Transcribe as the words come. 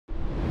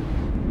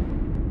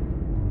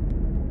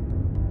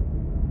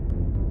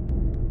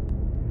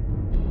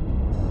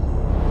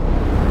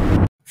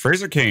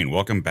Fraser Kane,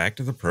 welcome back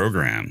to the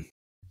program.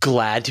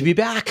 Glad to be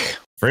back.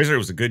 Fraser, it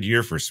was a good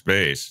year for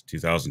space,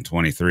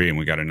 2023, and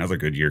we got another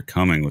good year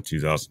coming with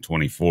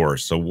 2024.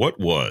 So what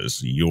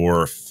was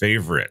your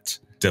favorite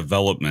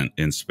development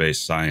in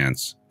space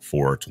science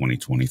for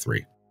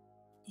 2023?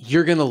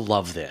 You're going to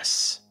love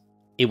this.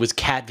 It was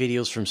cat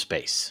videos from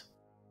space.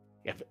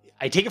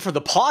 I take it from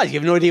the pause. You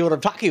have no idea what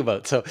I'm talking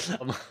about. So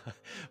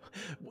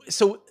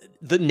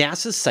the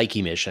NASA's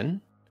Psyche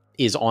mission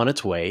is on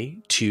its way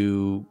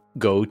to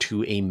go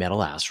to a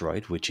metal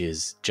asteroid, which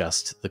is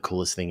just the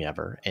coolest thing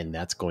ever. And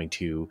that's going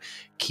to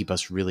keep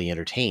us really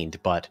entertained.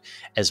 But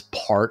as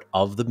part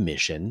of the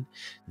mission,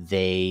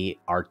 they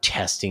are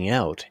testing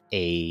out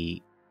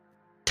a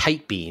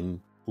tight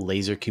beam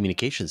laser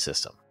communication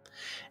system.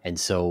 And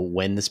so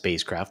when the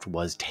spacecraft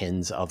was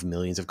tens of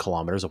millions of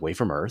kilometers away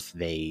from Earth,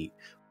 they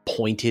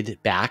pointed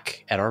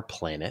back at our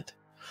planet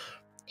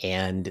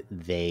and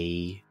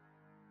they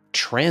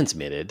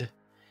transmitted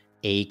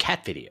a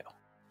cat video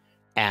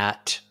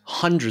at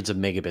hundreds of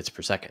megabits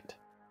per second,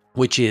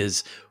 which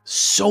is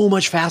so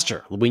much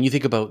faster. When you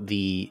think about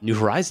the New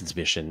Horizons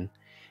mission,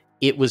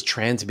 it was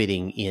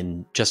transmitting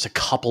in just a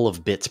couple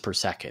of bits per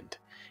second.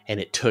 And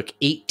it took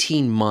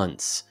 18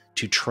 months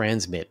to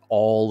transmit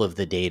all of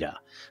the data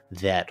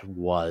that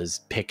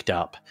was picked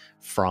up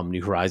from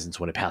New Horizons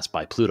when it passed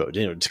by Pluto.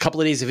 It's a couple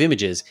of days of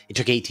images. It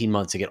took 18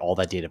 months to get all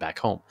that data back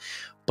home.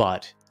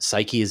 But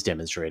Psyche is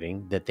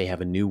demonstrating that they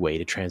have a new way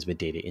to transmit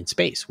data in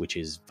space, which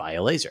is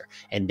via laser.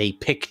 And they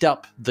picked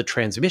up the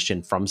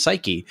transmission from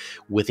Psyche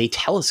with a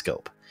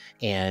telescope.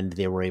 And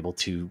they were able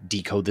to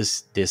decode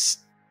this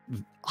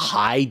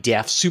high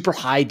def, super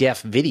high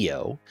def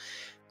video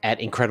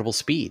at incredible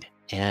speed.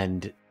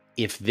 And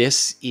if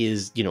this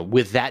is,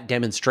 with that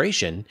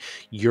demonstration,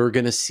 you're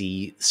going to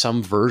see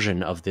some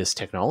version of this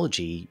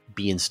technology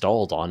be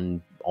installed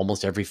on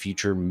almost every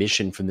future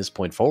mission from this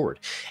point forward.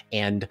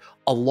 And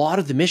a lot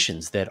of the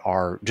missions that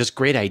are just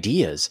great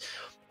ideas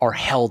are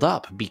held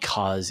up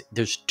because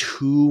there's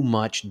too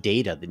much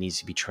data that needs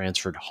to be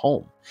transferred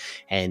home.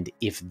 And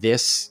if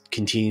this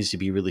continues to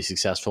be really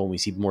successful and we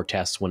see more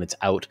tests when it's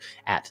out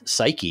at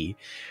Psyche,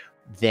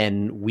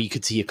 then we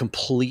could see a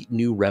complete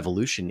new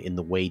revolution in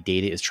the way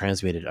data is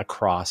transmitted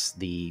across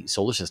the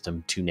solar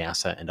system to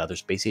NASA and other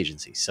space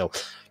agencies. So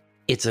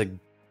it's a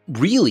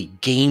really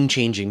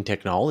game-changing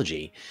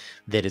technology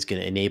that is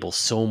going to enable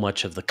so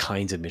much of the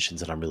kinds of missions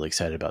that I'm really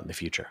excited about in the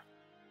future.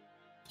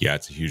 Yeah,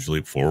 it's a huge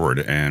leap forward.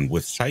 And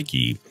with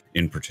Psyche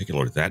in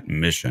particular, that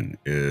mission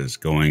is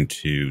going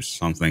to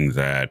something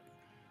that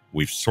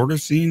we've sort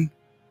of seen,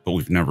 but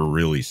we've never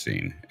really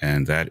seen.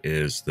 And that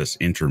is this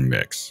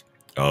intermix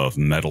of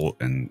metal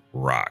and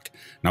rock.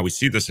 Now we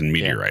see this in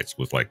meteorites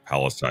with like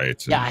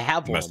pallasites and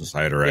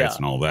mesositerites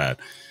and all that.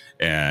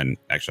 And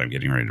actually, I'm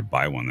getting ready to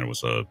buy one. There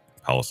was a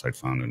pallasite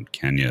found in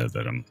Kenya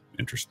that I'm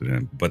interested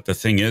in. But the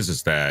thing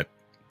is that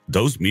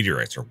those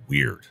meteorites are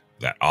weird.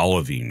 That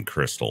olivine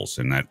crystals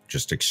and that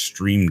just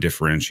extreme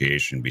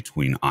differentiation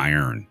between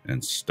iron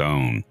and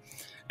stone.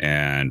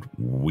 And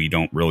we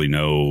don't really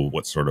know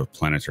what sort of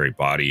planetary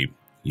body,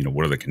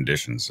 what are the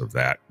conditions of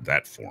that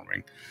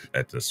forming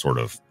at the sort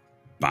of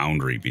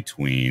boundary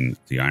between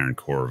the iron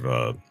core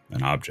of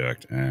an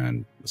object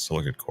and the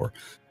silicate core.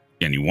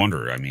 And you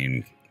wonder,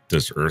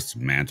 does Earth's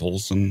mantle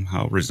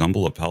somehow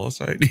resemble a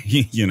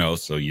pallasite?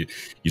 So you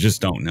just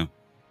don't know.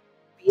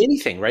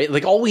 Anything, right?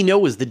 Like all we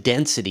know is the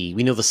density.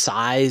 We know the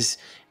size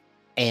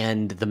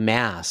and the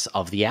mass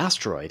of the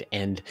asteroid,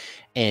 and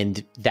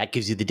that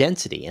gives you the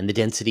density. And the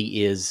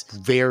density is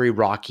very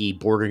rocky,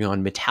 bordering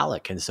on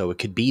metallic. And so it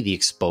could be the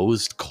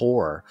exposed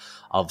core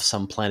of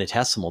some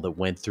planetesimal that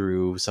went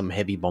through some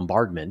heavy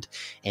bombardment,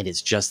 and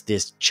it's just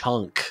this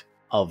chunk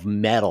of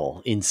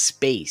metal in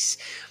space.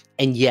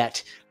 And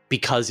yet,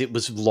 because it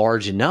was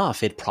large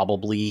enough, it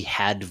probably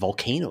had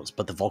volcanoes,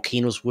 but the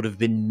volcanoes would have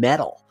been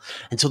metal.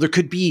 And so there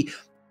could be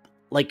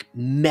like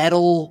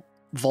metal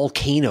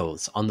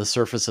volcanoes on the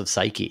surface of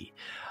Psyche.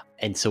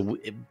 And so,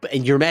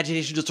 and your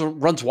imagination just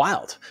runs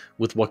wild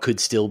with what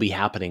could still be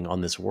happening on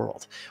this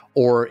world.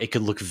 Or it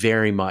could look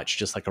very much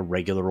just like a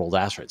regular old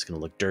asteroid. It's going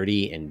to look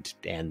dirty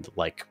and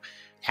like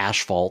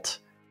asphalt.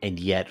 And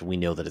yet we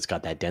know that it's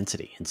got that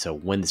density. And so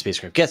when the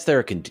spacecraft gets there,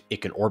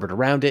 it can orbit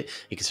around it.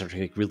 It can start to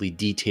make really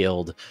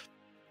detailed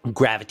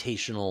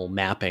gravitational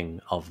mapping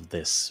of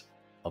this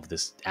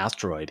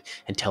asteroid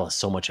and tell us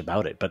so much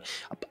about it. But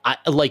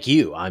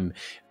I'm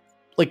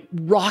like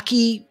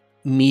rocky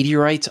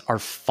meteorites are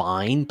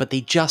fine, but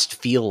they just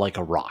feel like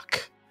a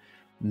rock.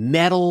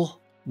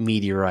 Metal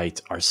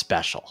meteorites are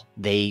special.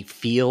 They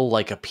feel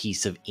like a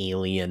piece of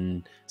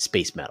alien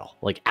space metal,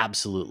 like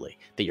absolutely.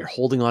 That you're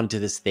holding on to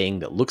this thing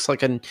that looks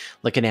like an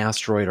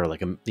asteroid or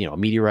like a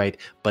meteorite,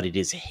 but it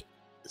is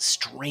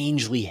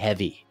strangely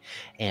heavy,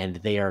 and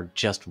they are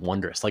just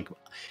wondrous. Like,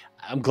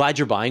 I'm glad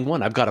you're buying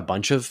one. I've got a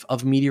bunch of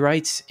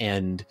meteorites,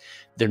 and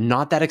they're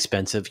not that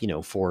expensive,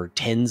 for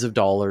tens of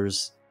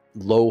dollars,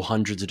 low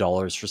hundreds of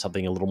dollars for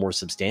something a little more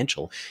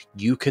substantial.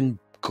 You can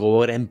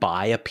go out and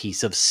buy a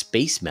piece of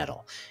space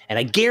metal, and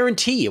I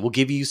guarantee it will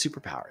give you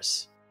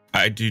superpowers.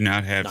 I do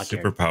not have Not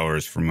Gary.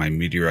 superpowers for my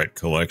meteorite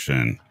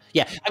collection.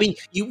 Yeah, I mean,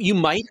 you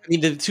might. I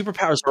mean, the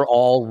superpowers are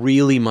all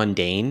really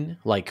mundane.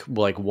 Like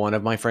one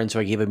of my friends who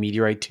I gave a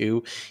meteorite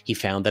to, he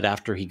found that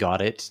after he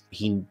got it,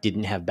 he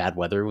didn't have bad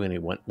weather when he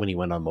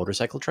went on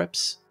motorcycle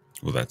trips.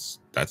 Well,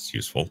 that's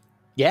useful.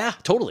 Yeah,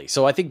 totally.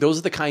 So I think those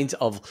are the kinds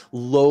of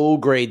low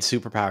grade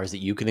superpowers that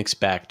you can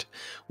expect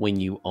when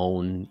you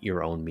own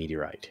your own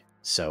meteorite.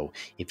 So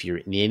if you're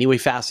in any way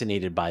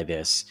fascinated by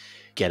this,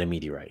 get a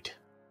meteorite.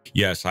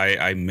 Yes,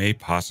 I may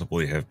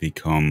possibly have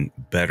become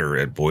better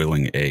at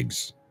boiling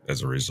eggs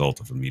as a result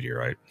of a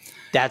meteorite.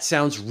 That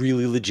sounds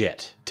really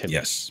legit to me.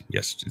 Yes,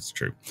 it's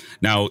true.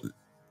 Now,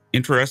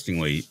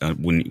 interestingly,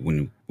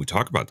 when we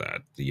talk about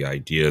that, the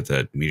idea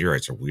that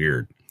meteorites are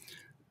weird,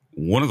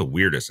 one of the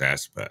weirdest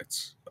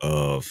aspects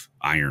of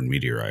iron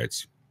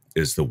meteorites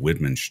is the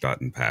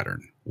Widmanstätten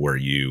pattern, where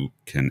you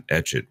can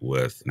etch it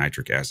with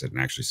nitric acid and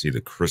actually see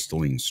the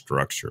crystalline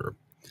structure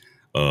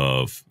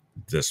of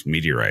this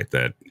meteorite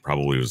that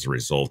probably was the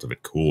result of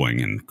it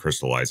cooling and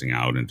crystallizing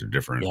out into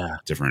different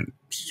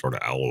sort of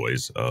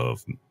alloys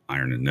of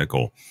iron and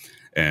nickel.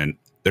 And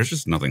there's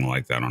just nothing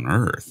like that on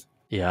Earth.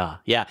 Yeah.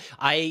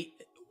 I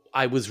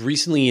was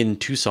recently in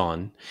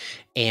Tucson,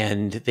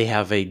 and they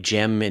have a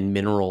gem and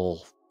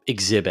mineral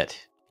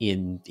exhibit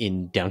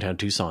in downtown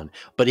Tucson,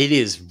 but it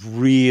is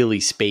really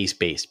space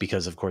based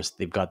because, of course,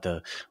 they've got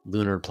the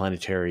Lunar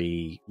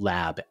Planetary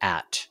Lab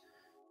at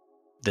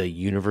the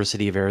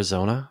University of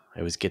Arizona. I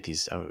always get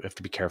these. I have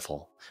to be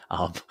careful.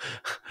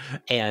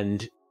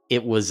 And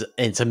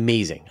it's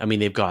amazing. I mean,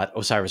 they've got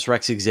Osiris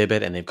Rex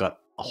exhibit, and they've got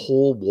a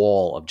whole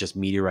wall of just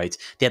meteorites.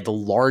 They had the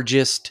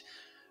largest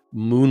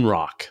moon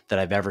rock that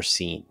I've ever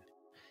seen.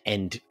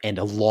 And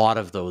a lot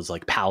of those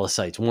like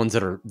pallasites, ones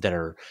that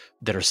are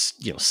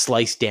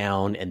sliced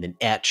down and then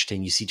etched,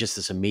 and you see just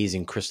this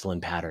amazing crystalline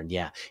pattern.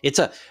 Yeah, it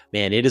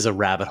is a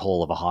rabbit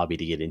hole of a hobby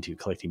to get into,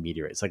 collecting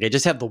meteorites. Like, I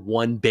just have the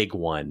one big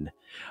one,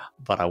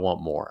 but I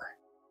want more.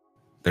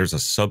 There's a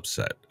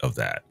subset of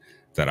that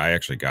I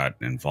actually got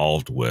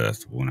involved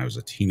with when I was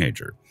a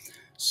teenager.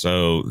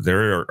 So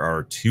there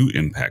are two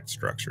impact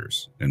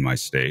structures in my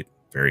state,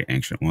 very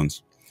ancient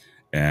ones,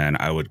 and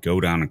I would go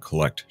down and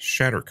collect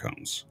shatter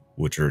cones,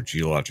 which are a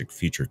geologic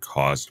feature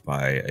caused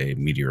by a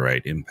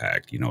meteorite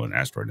impact, an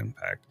asteroid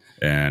impact.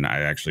 And I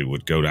actually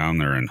would go down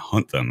there and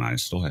hunt them. I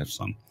still have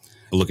some.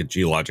 Look at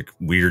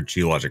weird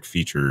geologic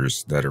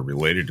features that are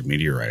related to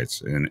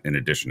meteorites, in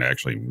addition to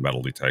actually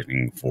metal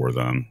detecting for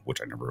them,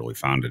 which I never really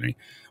found any.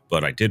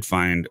 But I did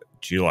find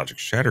geologic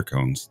shatter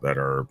cones that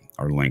are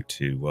linked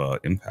to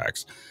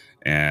impacts.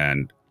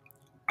 And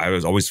I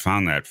was always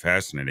found that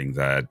fascinating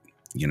that,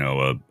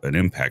 an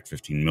impact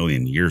 15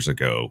 million years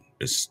ago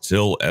is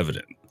still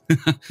evident.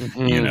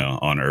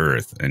 On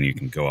Earth, and you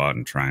can go out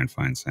and try and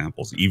find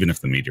samples, even if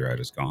the meteorite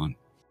is gone.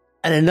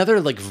 And another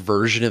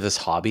version of this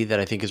hobby that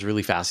I think is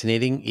really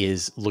fascinating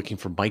is looking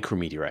for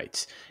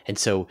micrometeorites. And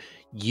so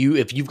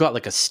if you've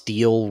got a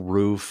steel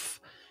roof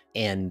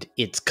and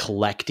it's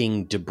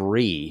collecting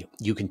debris,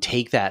 you can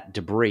take that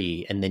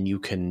debris and then you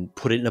can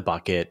put it in a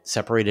bucket,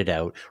 separate it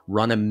out,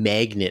 run a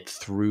magnet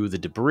through the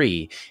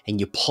debris, and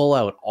you pull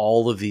out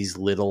all of these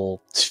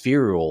little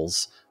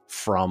spherules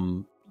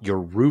from your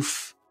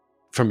roof,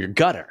 from your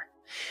gutter,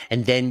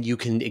 and then you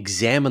can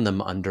examine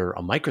them under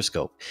a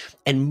microscope.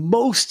 And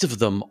most of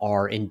them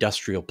are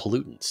industrial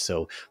pollutants.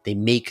 So they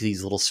make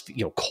these little,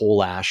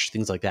 coal ash,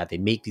 things like that. They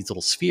make these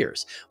little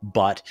spheres,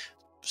 but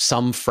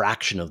some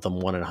fraction of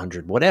them, 1 in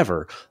 100,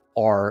 whatever,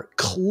 are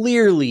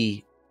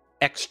clearly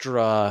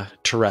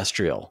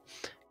extraterrestrial.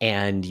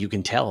 And you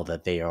can tell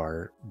that they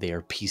are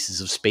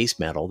pieces of space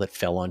metal that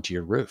fell onto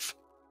your roof.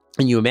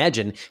 And you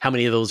imagine how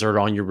many of those are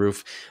on your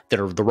roof that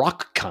are the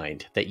rock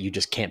kind that you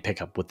just can't pick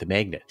up with the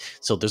magnet.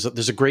 So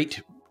there's a great,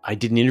 I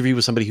did an interview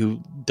with somebody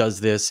who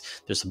does this.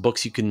 There's some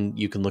books you can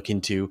look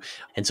into.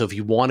 And so if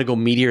you want to go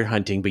meteor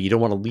hunting, but you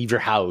don't want to leave your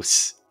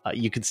house,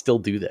 you can still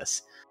do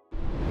this.